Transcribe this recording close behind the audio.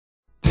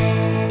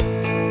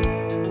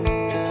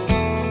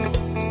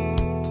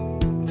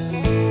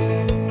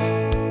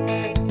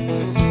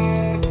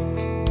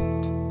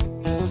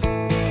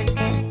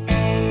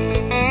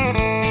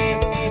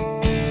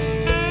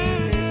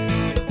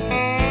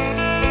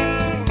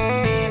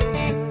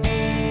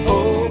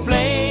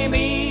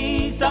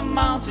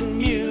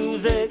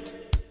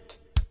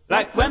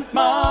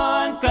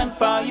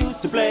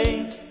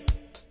play.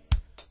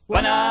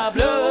 When I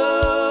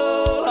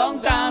blow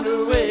along down the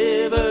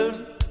river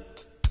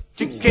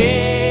to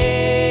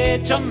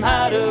catch on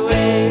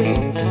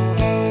hideaway,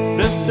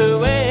 drift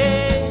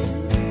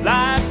away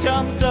like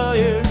Tom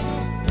Sawyer,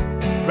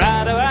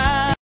 ride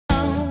around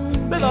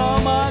with all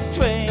my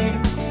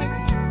train,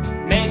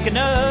 making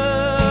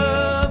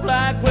up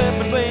like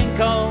whipping wing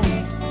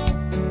cones,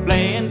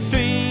 playing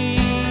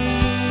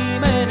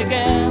streaming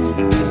again.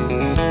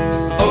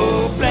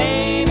 Oh,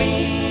 play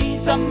me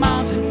some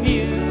mountain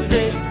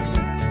music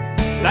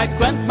like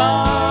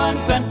Grandma and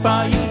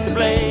Grandpa used to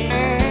play.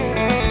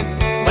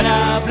 When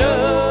I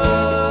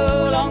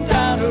blow along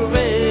down the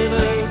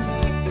river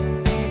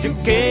to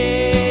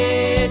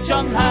catch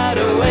on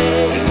hideaway.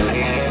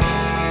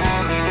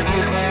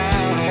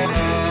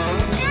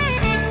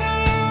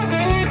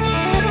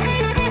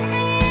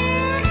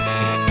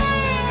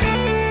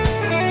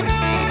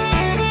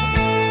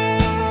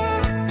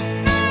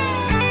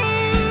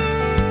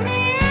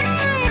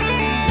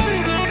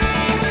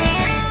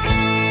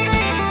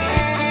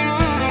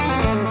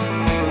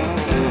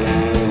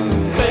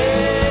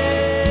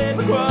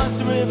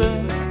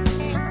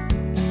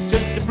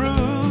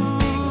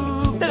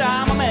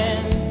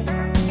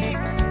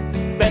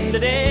 The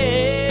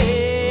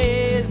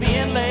days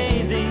being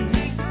lazy,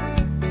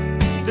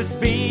 to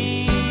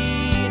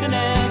speed an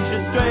inch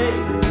astray.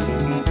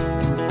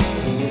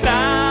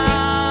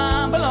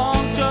 Climb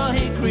along Joe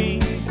Hickory,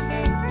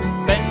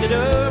 bend it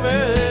over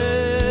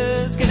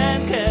skin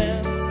and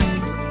cats,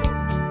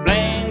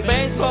 playing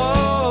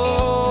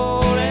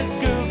baseball and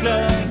school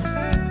clubs,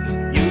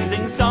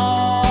 using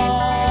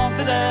songs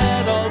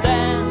that all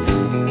dance.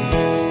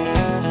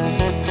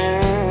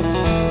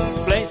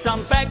 Play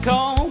some back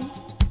home,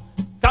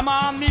 come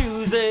on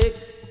music,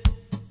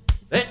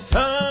 it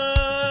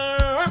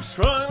hurts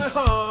from my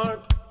heart.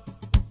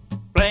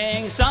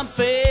 Playing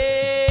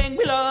something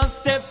we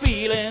lost their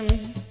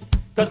feeling,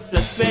 'cause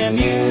that's where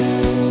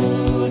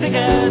music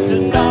has to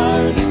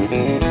start.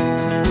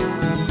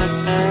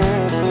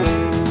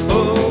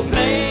 Oh,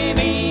 play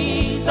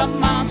me some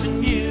mountain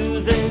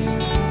music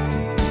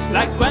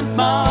like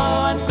Grandma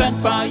and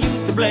Grandpa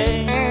used to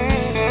play.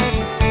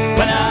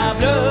 When I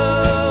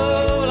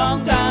blow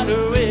along down the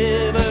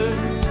river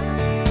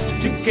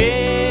to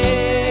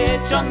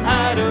catch on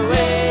hideaway.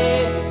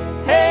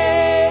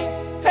 Hey,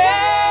 hey.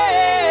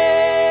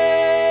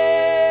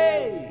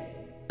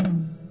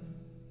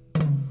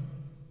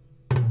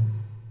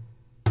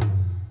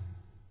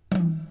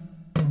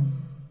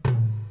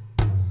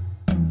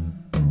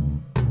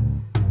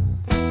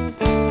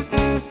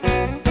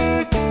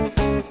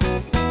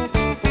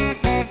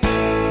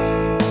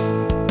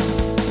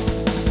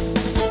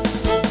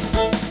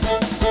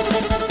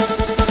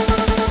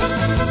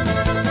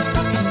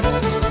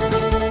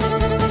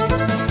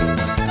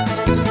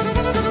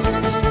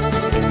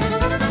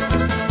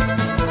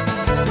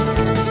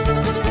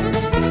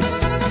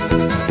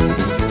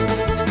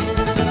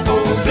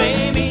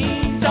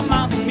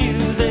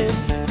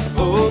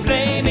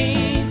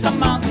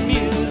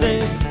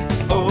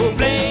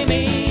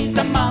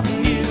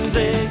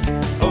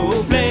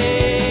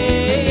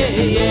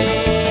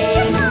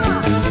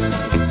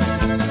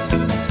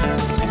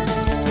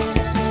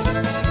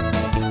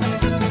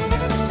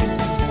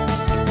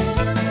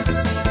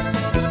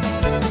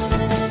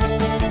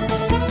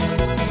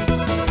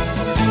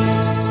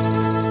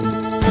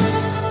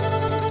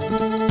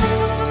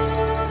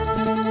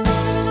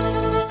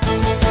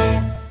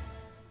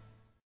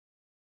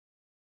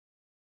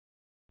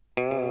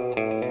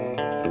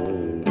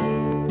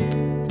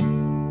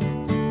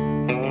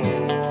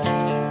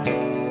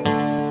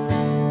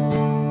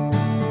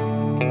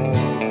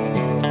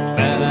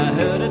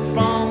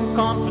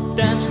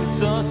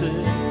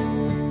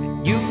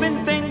 You've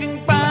been thinking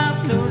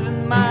about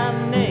losing my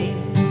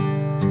name,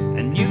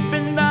 and you've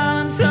been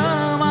down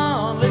some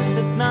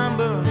unlisted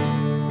number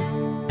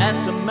at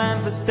some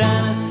Memphis,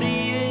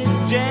 Tennessee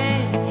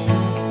exchange.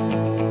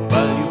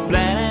 Well, you're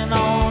planning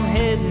on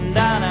heading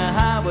down a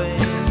highway,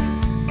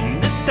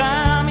 and this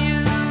time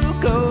you're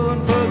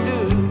going for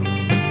good.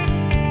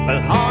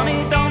 Well,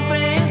 honey, don't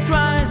think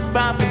twice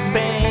about the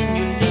pain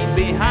you leave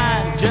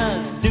behind.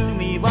 Just do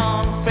me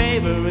one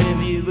favor if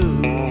you would.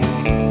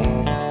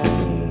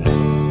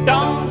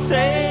 Don't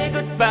say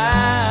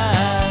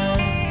goodbye,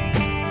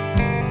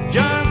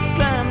 just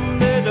slam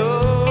the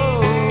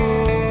door.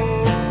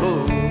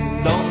 Oh,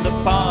 don't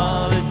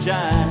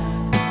apologize,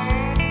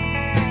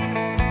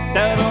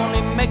 that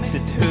only makes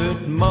it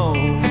hurt more.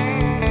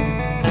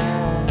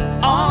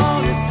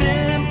 All your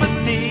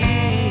sympathy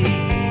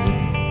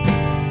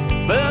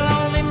will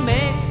only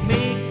make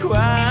me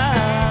cry.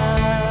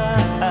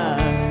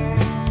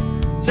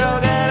 So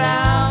get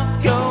out,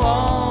 go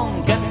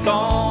on, get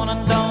gone,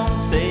 and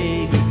don't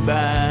say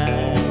goodbye.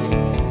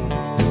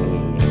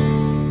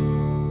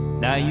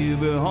 Now you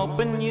were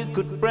hoping you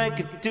could break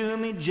it to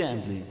me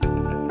gently.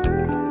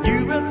 You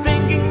were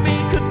thinking we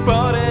could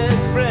part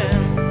as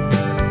friends.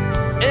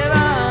 If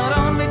I'd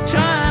only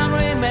try and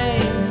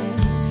remain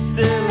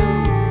civil,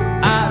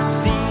 I'd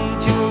see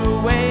you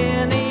away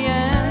in the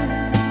end.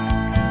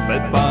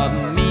 But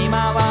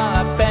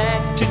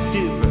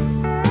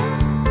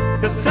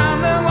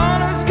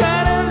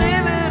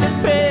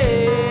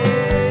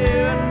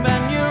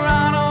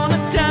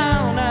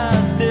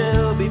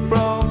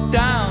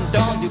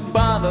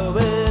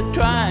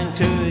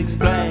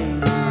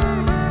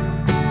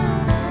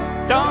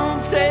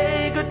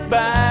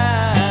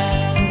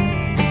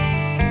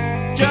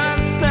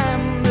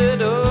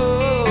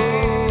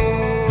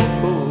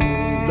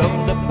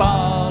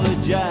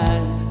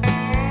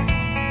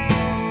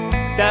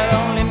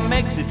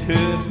makes it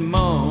hurt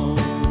more.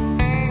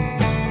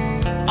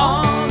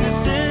 All your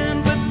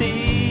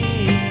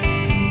sympathy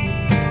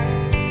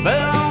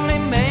will only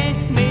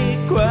make me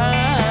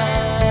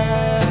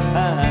cry.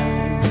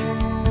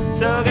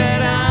 So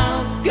get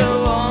out,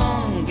 go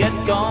on, get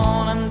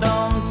gone, and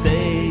don't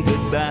say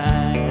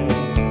goodbye.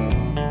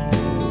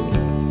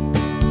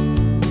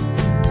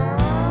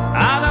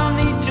 I don't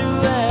need to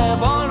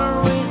have all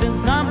the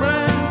reasons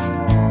numbered.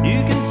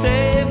 You can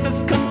save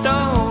this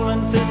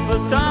condolences for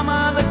some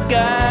other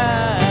guy.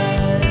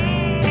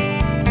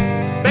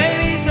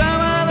 Baby,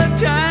 some other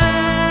time.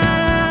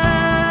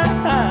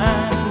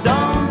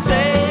 Don't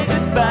say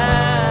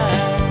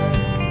goodbye.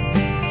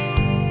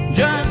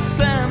 Just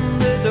slam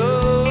the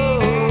door.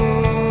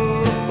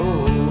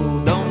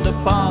 Don't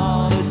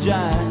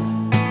apologize.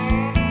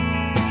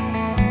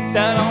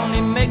 That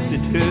only makes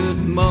it hurt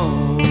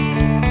more.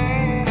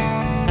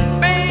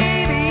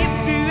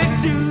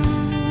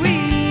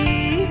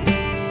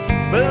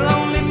 Will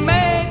only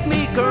make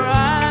me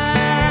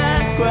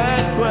cry, cry,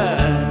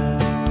 cry.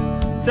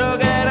 So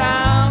get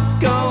out,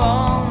 go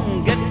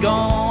on, get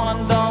gone,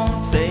 and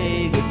don't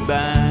say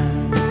goodbye.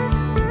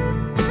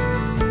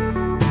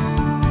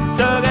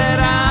 So get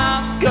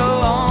out, go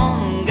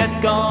on,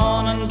 get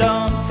gone, and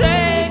don't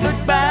say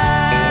goodbye.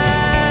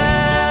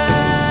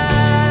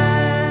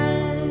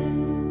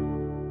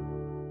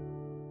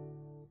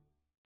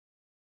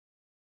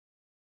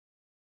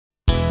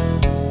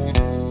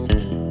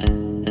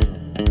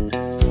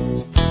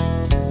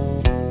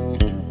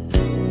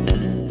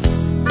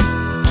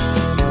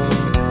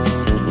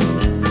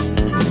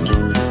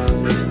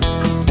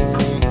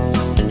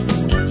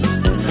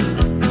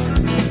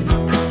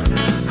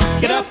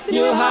 Get up,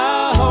 you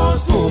high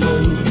horse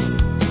woman.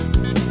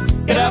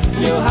 Get up,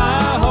 you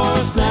high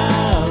horse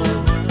now.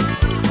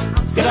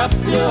 Get up,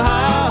 you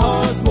high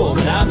horse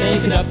woman. I'll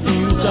make it up to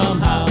you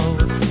somehow.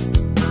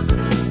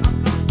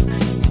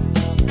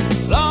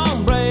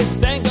 Long braids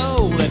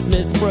tango, let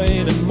me spray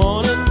in the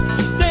morning.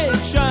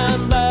 Take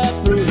shine light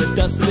through the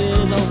dust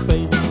of no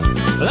face.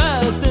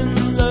 Last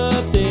in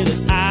love did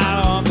it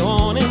out of the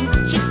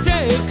warning. She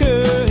take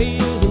her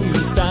heels and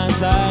stands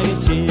like a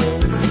chill.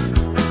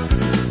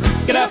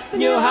 Get up,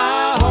 you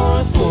high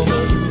horse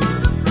woman.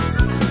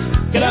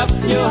 Get up,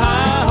 you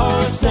high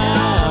horse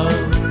now.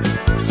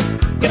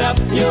 Get up,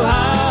 you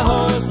high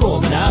horse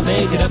woman. I'll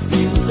make it up to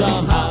you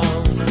somehow.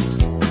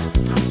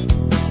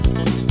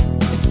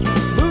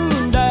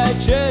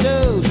 Moonlight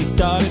shadow, she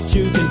started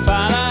shooting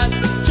firelight.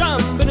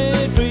 Jumping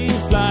in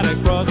trees, flying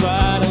across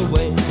right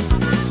away.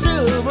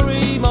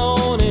 Silvery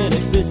morning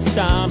at this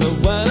time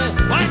of weather.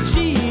 Like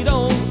she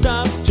don't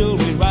stop till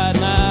we ride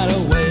night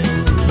away.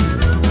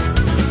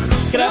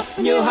 Get up,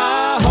 you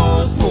high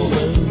horse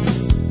woman.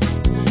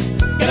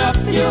 Get up,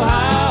 you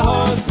high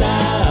horse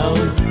now.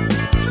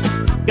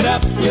 Get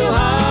up, you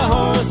high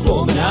horse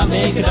woman. I'll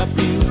make it up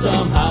to you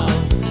somehow.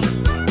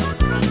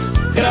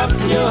 Get up,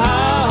 you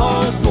high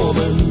horse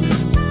woman.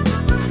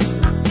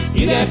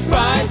 You get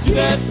price, you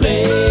get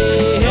play.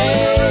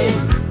 Hey,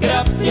 get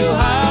up, you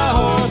high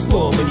horse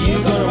woman.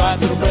 You gonna ride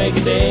till the break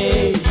of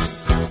day.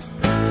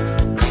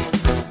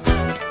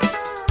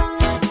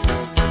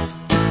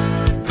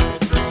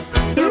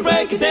 Till the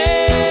break of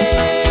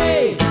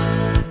day.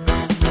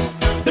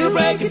 Till the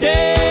break of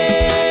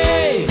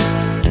day.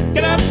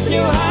 Get up,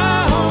 you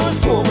high